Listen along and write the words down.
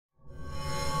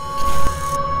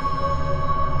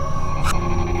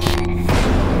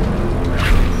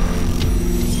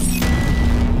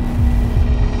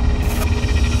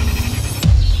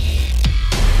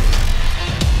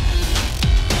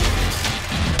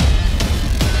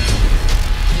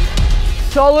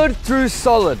solid through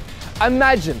solid.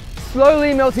 Imagine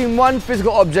slowly melting one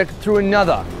physical object through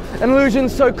another. An illusion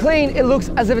so clean it looks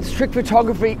as if it's trick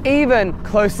photography even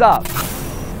close up.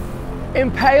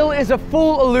 Impale is a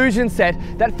full illusion set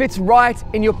that fits right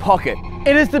in your pocket.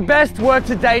 It is the best work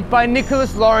to date by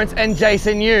Nicholas Lawrence and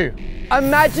Jason Yu.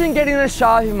 Imagine getting a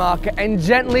Sharpie marker and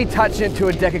gently touching it to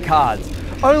a deck of cards,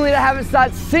 only to have it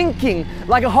start sinking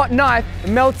like a hot knife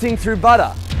melting through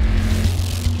butter.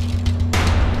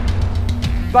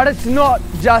 But it's not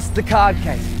just the card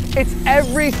case. It's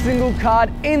every single card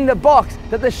in the box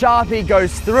that the Sharpie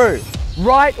goes through.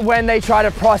 Right when they try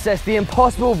to process the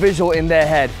impossible visual in their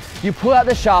head, you pull out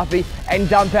the Sharpie and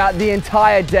dump out the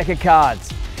entire deck of cards.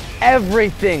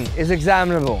 Everything is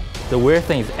examinable. The weird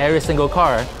thing is every single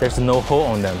card, there's no hole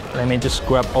on them. Let me just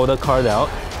grab all the cards out.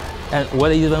 And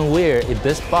what is even weird is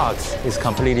this box is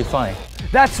completely fine.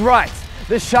 That's right.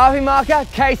 The Sharpie marker,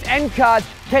 case and cards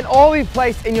can all be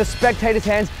placed in your spectator's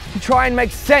hands to try and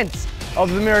make sense of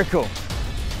the miracle.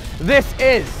 This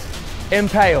is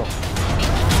Impale.